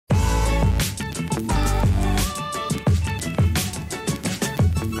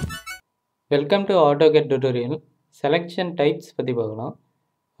Welcome to Autocad tutorial. Selection types பற்றி பார்க்கலாம்.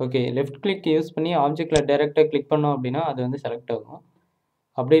 Okay, left click use பண்ணி ஆப்ஜெக்டில் டைரெக்டாக கிளிக் பண்ணோம் அப்படின்னா அது வந்து செலக்ட் ஆகும்.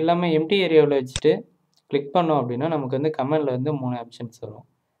 அப்படி இல்லாமல் எம்டி ஏரியாவில் வச்சுட்டு கிளிக் பண்ணோம் அப்படின்னா நமக்கு வந்து கமெண்டில் வந்து 3 ஆப்ஷன்ஸ் வரும்.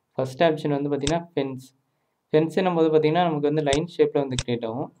 ஃபர்ஸ்ட் ஆப்ஷன் வந்து பார்த்திங்கன்னா ஃபென்ஸுன்னும் போது பார்த்திங்கன்னா நமக்கு வந்து லைன் ஷேப்பில் வந்து க்ரியேட்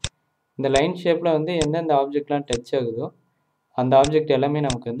ஆகும். இந்த லைன் ஷேப்பில் வந்து எந்தெந்த ஆப்ஜெக்ட்லாம் டச் ஆகுதோ அந்த ஆப்ஜெக்ட் எல்லாமே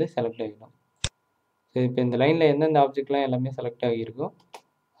நமக்கு வந்து செலக்ட் ஆகிடும். ஸோ இப்போ இந்த லைனில் எந்தெந்த ஆப்ஜெக்ட்லாம் எல்லாமே செலக்ட் ஆகியிருக்கோ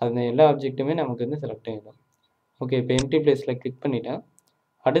அந்த எல்லா ஆப்ஜெக்ட்டுமே நமக்கு வந்து செலக்ட் ஆகிடும். ஓகே, இப்போ எம்டி பிளேஸில் கிளிக் பண்ணிட்டேன்.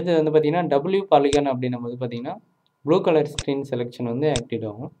 அடுத்து வந்து பார்த்திங்கன்னா Wpolygon அப்படின்னும் போது பார்த்திங்கன்னா ப்ளூ கலர் ஸ்க்ரீன் செலெக்ஷன் வந்து ஆக்டிவேட்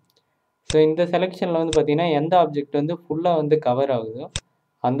ஆகும். ஸோ இந்த செலெக்ஷனில் வந்து பார்த்திங்கன்னா எந்த ஆப்ஜெக்ட் வந்து ஃபுல்லாக வந்து கவர் ஆகுதோ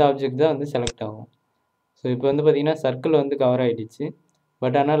அந்த ஆப்ஜெக்ட் தான் வந்து செலக்ட் ஆகும். ஸோ இப்போ வந்து பார்த்திங்கன்னா சர்க்கிள் வந்து கவர் ஆகிடுச்சு,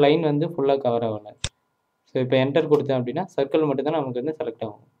 பட் ஆனால் லைன் வந்து ஃபுல்லாக கவர் ஆகலை. ஸோ இப்போ என்டர் கொடுத்தேன் அப்படின்னா சர்க்கிள் மட்டும்தான் நமக்கு வந்து செலக்ட்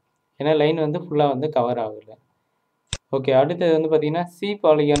ஆகும், ஏன்னா லைன் வந்து ஃபுல்லாக வந்து கவர் ஆகலை. ஓகே, அடுத்தது வந்து பார்த்திங்கன்னா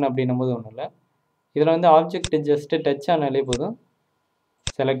Cpolygon அப்படின்னும் போது ஒன்றும் இல்லை, இதில் வந்து ஆப்ஜெக்ட் ஜஸ்ட்டு டச் ஆனாலே போதும்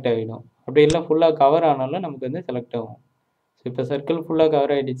செலக்ட் ஆகிடும். அப்படி இல்லை ஃபுல்லாக கவர் ஆனாலும் நமக்கு வந்து செலக்ட் ஆகும். ஸோ இப்போ சர்க்கிள் ஃபுல்லாக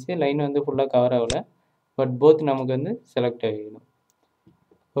கவர் ஆகிடுச்சு, லைன் வந்து ஃபுல்லாக கவர் ஆகலை, பட் போத் நமக்கு வந்து செலக்ட் ஆகிடும்.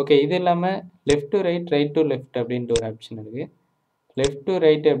 ஓகே, இது இல்லாமல் left to right, right to left அப்படின்ட்டு ஒரு ஆப்ஷன் இருக்குது. லெஃப்ட் டு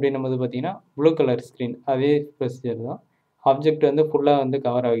ரைட் அப்படின்னும் போது பார்த்திங்கன்னா ப்ளூ கலர் ஸ்க்ரீன், அதே ப்ரொசீஜர் தான். ஆப்ஜெக்ட் வந்து ஃபுல்லாக வந்து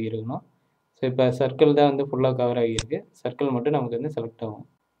கவர் ஆகியிருக்கணும். ஸோ இப்போ சர்க்கிள் தான் வந்து ஃபுல்லாக கவர் ஆகியிருக்கு, சர்க்கிள் மட்டும் நமக்கு வந்து செலக்ட் ஆகும்.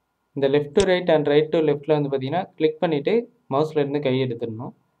 இந்த left to right and right to லெஃப்ட்டில் வந்து பார்த்திங்கன்னா கிளிக் பண்ணிவிட்டு மவுஸில் இருந்து கை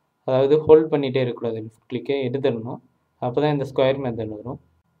எடுத்துடணும். அதாவது ஹோல்ட் பண்ணிகிட்டே இருக்கக்கூடாது, லெஃப்ட் கிளிக்கே எடுத்துடணும், அப்போ தான் இந்த ஸ்கொயர் மெத்தட் வரும்.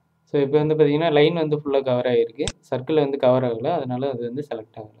 ஸோ இப்போ வந்து பார்த்திங்கன்னா லைன் வந்து ஃபுல்லாக கவர் ஆகிருக்கு, சர்க்கிள் வந்து கவர் ஆகலை, அதனால் அது வந்து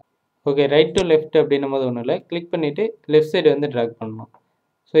செலக்ட் ஆகலை. ஓகே, ரைட் டு லெஃப்ட் அப்படின்னும் போது ஒன்றும் இல்லை, கிளிக் பண்ணிவிட்டு லெஃப்ட் சைடு வந்து ட்ராக் பண்ணணும்.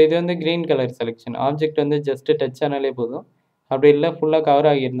 ஸோ இது வந்து க்ரீன் கலர் செலெக்ஷன், ஆப்ஜெக்ட் வந்து ஜஸ்ட்டு டச் ஆனாலே போதும், அப்படி இல்லை ஃபுல்லாக கவர்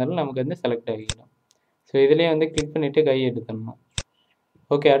ஆகியிருந்தாலும் நமக்கு வந்து செலக்ட் ஆகிடும். ஸோ இதுலேயே வந்து கிளிக் பண்ணிவிட்டு கை எடுத்துடணும்.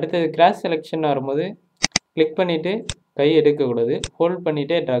 ஓகே, அடுத்தது கிராஸ் செலெக்ஷன் வரும்போது கிளிக் பண்ணிவிட்டு கை எடுக்கக்கூடாது, ஹோல்ட்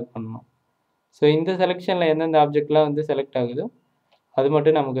பண்ணிகிட்டே ட்ராக் பண்ணணும். ஸோ இந்த செலெக்ஷனில் எந்தெந்த ஆப்ஜெக்ட்லாம் வந்து செலக்ட் ஆகுதோ அது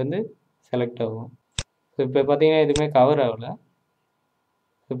மட்டும் நமக்கு வந்து செலக்ட் ஆகும். ஸோ இப்போ பார்த்திங்கன்னா எதுவுமே கவர் ஆகலை.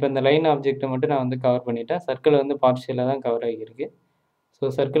 இப்போ இந்த லைன் ஆப்ஜெக்ட்டை மட்டும் நான் வந்து கவர் பண்ணிட்டேன், சர்க்கிள் வந்து பார்ஷியலாக தான் கவர் ஆகியிருக்கு.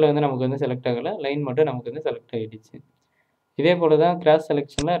 ஸோ சர்க்கிள் வந்து நமக்கு வந்து செலக்ட் ஆகலை, லைன் மட்டும் நமக்கு வந்து செலக்ட் ஆகிடுச்சு. இதே போல் தான் கிராஸ்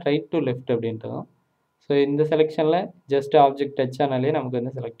செலெக்ஷனில் ரைட் டு லெஃப்ட் அப்படின்றதும். ஸோ இந்த செலெக்ஷனில் ஜஸ்ட் ஆப்ஜெக்ட் டச் ஆனாலே நமக்கு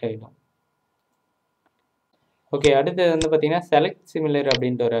வந்து செலக்ட் ஆகிடும். ஓகே, அடுத்தது வந்து பார்த்திங்கன்னா Selectimilar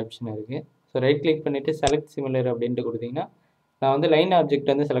அப்படின்ற ஒரு ஆப்ஷன் இருக்குது. ஸோ ரைட் கிளிக் பண்ணிவிட்டு Selectimilar அப்படின்ட்டு கொடுத்திங்கன்னா நான் வந்து லைன்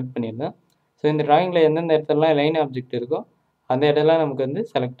ஆப்ஜெக்ட் வந்து செலக்ட் பண்ணியிருந்தேன். ஸோ இந்த ட்ராயிங்கில் எந்தெந்த இடத்துலலாம் லைன் ஆப்ஜெக்ட் இருக்கோ அந்த இடம்லாம் நமக்கு வந்து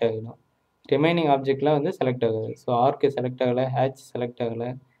செலக்ட் ஆகிடும். ரிமைனிங் ஆப்ஜெக்ட்லாம் வந்து செலக்ட் ஆகாது. ஸோ ஆர்க்கு செலக்ட் ஆகலை, ஹேட்ச் செலக்ட்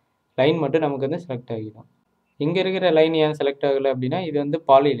ஆகலை, லைன் மட்டும் நமக்கு வந்து செலக்ட் ஆகிடும். இங்கே இருக்கிற லைன் ஏன் செலக்ட் ஆகலை அப்படின்னா இது வந்து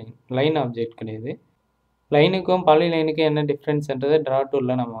பாலிலைன், லைன் ஆப்ஜெக்ட் கிடையாது. லைனுக்கும் பாலிலைனுக்கும் என்ன டிஃப்ரென்ஸ்ன்றதை ட்ரா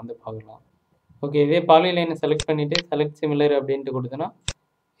டூலில் நம்ம வந்து பார்க்கலாம். ஓகே, இதே பாலிலைனை செலக்ட் பண்ணிவிட்டு Selectimilar அப்படின்ட்டு கொடுத்தோன்னா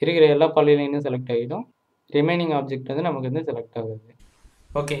இருக்கிற எல்லா பாலிலைனும் செலக்ட் ஆகிடும், ரிமைனிங் ஆப்ஜெக்ட் வந்து நமக்கு வந்து செலக்ட் ஆகுது.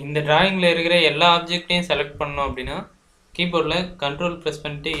 ஓகே, இந்த ட்ராயிங்கில் இருக்கிற எல்லா ஆப்ஜெக்டையும் செலக்ட் பண்ணோம் அப்படின்னா கீபோர்டில் கண்ட்ரோல் ப்ரெஸ்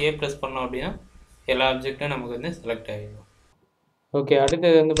பண்ணிட்டு ஏ ப்ரெஸ் பண்ணோம் அப்படின்னா எல்லா ஆப்ஜெக்ட்டும் நமக்கு வந்து செலக்ட் ஆகிடும். ஓகே,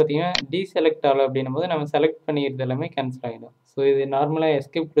 அடுத்தது வந்து பார்த்திங்கன்னா DESELECT ஆல் அப்படின்னும் போது நம்ம செலக்ட் பண்ணிக்கிறது எல்லாமே கேன்சல் ஆகிடும். ஸோ இது நார்மலாக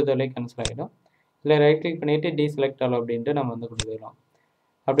எஸ்கேப் கொடுத்தாலே கேன்சல் ஆகிடும். இல்லை ரைட் கிளிக் பண்ணிவிட்டு DESELECT ஆல் அப்படின்ட்டு நம்ம வந்து கொடுத்துக்கலாம்.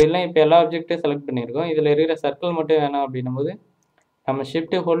 அப்படி இல்லை இப்போ எல்லா ஆப்ஜெக்ட்டும் செலக்ட் பண்ணியிருக்கோம், இதில் இருக்கிற சர்க்கிள் மட்டும் வேணாம் அப்படின்னும் போது நம்ம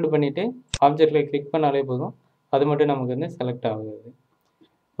ஷிஃப்ட்டு ஹோல்டு பண்ணிவிட்டு ஆப்ஜெக்டில் கிளிக் பண்ணாலே போதும், அது மட்டும் நமக்கு வந்து செலக்ட் ஆகுது.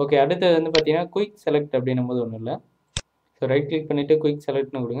 ஓகே, அடுத்தது வந்து பார்த்திங்கன்னா குயிக் செலக்ட் அப்படின்னும் போது ஒன்றும் இல்லை. ஸோ ரைட் கிளிக் பண்ணிவிட்டு குயிக்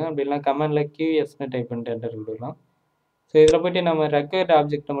செலக்ட்னு கொடுங்க, அப்படி இல்லைனா கமெண்டில் QSன்னு டைப் பண்ணிட்டு என்டர் கொடுக்கலாம். ஸோ இதில் போய்ட்டு நம்ம ரெக்வயர்ட்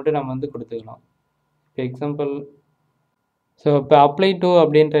ஆப்ஜெக்ட்டை மட்டும் நம்ம வந்து கொடுத்துக்கலாம். இப்போ எக்ஸாம்பிள், ஸோ இப்போ அப்ளை டு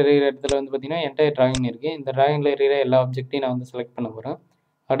அப்படின்ற இருக்கிற இடத்துல வந்து பார்த்திங்கன்னா என்டையர் ட்ராயிங் இருக்குது. இந்த ட்ராயிங்கில் இருக்கிற எல்லா ஆப்ஜெக்ட்டையும் நான் வந்து செலக்ட் பண்ண போகிறேன்.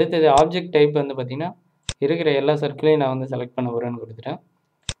 அடுத்தது ஆப்ஜெக்ட் டைப் வந்து பார்த்திங்கன்னா இருக்கிற எல்லா சர்க்கிளையும் நான் வந்து செலக்ட் பண்ண போகிறேன்னு கொடுத்துட்டேன்.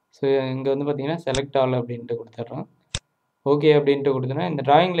 ஸோ இங்கே வந்து பார்த்திங்கன்னா செலக்ட் ஆல் அப்படின்ட்டு கொடுத்துட்றோம். ஓகே அப்படின்ட்டு கொடுத்தோன்னா இந்த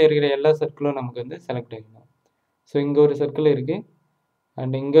ட்ராயிங்கில் இருக்கிற எல்லா சர்க்கிளும் நமக்கு வந்து செலக்ட் ஆகிடும். ஸோ இங்கே ஒரு சர்க்கிள் இருக்குது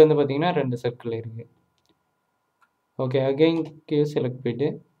அண்ட் இங்கே வந்து பார்த்திங்கன்னா 2 சர்க்கிள் இருக்குது. ஓகே, அகெயின் QSELECT போய்ட்டு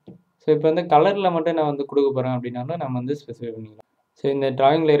ஸோ இப்போ வந்து கலரில் மட்டும் நான் வந்து கொடுக்க போகிறேன் அப்படின்னாலும் நம்ம வந்து ஸ்பெசிஃபை பண்ணிக்கலாம். ஸோ இந்த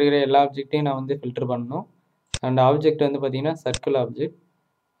ட்ராயிங்கில் இருக்கிற எல்லா ஆப்ஜெக்ட்டையும் நான் வந்து ஃபில்டர் பண்ணணும். அண்ட் ஆப்ஜெக்ட் வந்து பார்த்திங்கன்னா சர்க்கிள் ஆப்ஜெக்ட்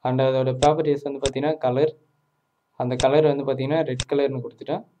அண்ட் அதோட ப்ராப்பர்ட்டிஸ் வந்து பார்த்திங்கன்னா கலர், அந்த கலர் வந்து பார்த்திங்கன்னா ரெட் கலர்னு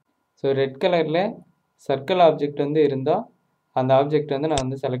கொடுத்துட்டேன். ஸோ ரெட் கலரில் சர்க்கிள் ஆப்ஜெக்ட் வந்து இருந்தால் அந்த ஆப்ஜெக்ட் வந்து நான்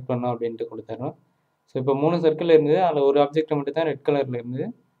வந்து செலக்ட் பண்ணோம் அப்படின்ட்டு கொடுத்துட்றேன். ஸோ இப்போ 3 சர்க்கிள் இருந்தது, அதில் ஒரு ஆப்ஜெக்ட் மட்டும் தான் ரெட் கலரில் இருந்தது.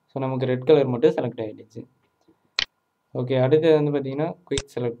 ஸோ நமக்கு ரெட் கலர் மட்டும் செலக்ட் ஆகிடுச்சு. ஓகே, அடுத்தது வந்து பார்த்திங்கன்னா குயிக்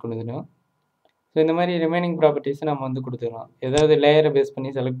செலக்ட் கொடுத்துட்டோம். ஸோ இந்த மாதிரி ரிமைனிங் ப்ராப்பர்ட்டிஸை நம்ம வந்து கொடுத்துக்கலாம். ஏதாவது லேயரை பேஸ் பண்ணி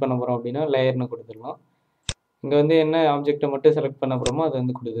செலக்ட் பண்ண போகிறோம் அப்படின்னா லேயர்னு கொடுத்துடலாம். இங்கே வந்து என்ன ஆப்ஜெக்டை மட்டும் செலக்ட் பண்ண போகிறோமோ அதை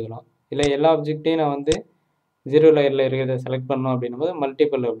வந்து கொடுத்துக்கலாம். இல்லை எல்லா ஆப்ஜெக்ட்டையும் நான் வந்து 0 லேயரில் இருக்கிறத செலக்ட் பண்ணணும் அப்படின்னும்போது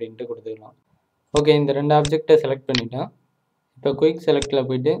மல்டிபிள் அப்படின்ட்டு கொடுத்துக்கலாம். ஓகே, இந்த 2 ஆப்ஜெக்டை செலக்ட் பண்ணிட்டோம். இப்போ குயிக் செலக்டில்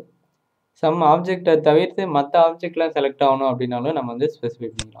போய்ட்டு சம் ஆப்ஜெக்டை தவிர்த்து மற்ற ஆப்ஜெக்ட்லாம் செலக்ட் ஆகணும் அப்படின்னாலும் நம்ம வந்து ஸ்பெசிஃபை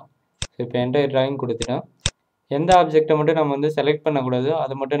பண்ணிக்கலாம். ஸோ இப்போ என்டையர் டிராயிங் கொடுத்துட்டோம். எந்த ஆப்ஜெக்டை மட்டும் நம்ம வந்து செலக்ட் பண்ணக்கூடாதோ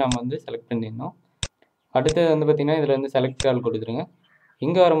அதை மட்டும் நம்ம வந்து செலக்ட் பண்ணிடணும். அடுத்தது வந்து பார்த்திங்கன்னா இதில் வந்து செலக்ட் ஆல் கொடுத்துருங்க.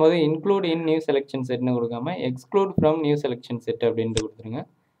 இங்கே வரும்போது இன்க்ளூட் இன் நியூ செலெக்ஷன் செட்னு கொடுக்காம exclude from new selection set அப்படின்ட்டு கொடுத்துருங்க.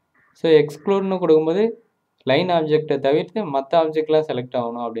 ஸோ எக்ஸ்க்ளூட்னு கொடுக்கும்போது லைன் ஆப்ஜெக்டை தவிர்த்து மற்ற ஆப்ஜெக்ட்லாம் செலக்ட்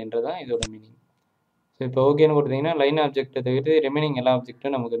ஆகணும் அப்படின்றது தான் இதோட மீனிங். ஸோ இப்போ ஓகேன்னு கொடுத்தீங்கன்னா லைன் ஆப்ஜெக்டை தவிர்த்து ரிமைனிங் எல்லா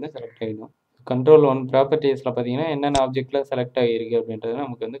ஆப்ஜெக்ட்டும் நமக்கு வந்து செலக்ட் ஆகிடும். கண்ட்ரோல் 1 ப்ராப்பர்ட்டிஸில் பார்த்தீங்கன்னா என்னென்ன ஆப்ஜெக்ட்லாம் செலக்ட் ஆகியிருக்கு அப்படின்றது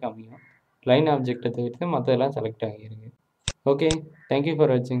நமக்கு வந்து காமிக்கும். லைன் ஆப்ஜெக்டை தவிர்த்து மற்றதெல்லாம் செலக்ட் ஆகியிருக்கு. ஓகே, தேங்க்யூ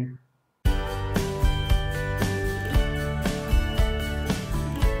ஃபார் வாட்சிங்.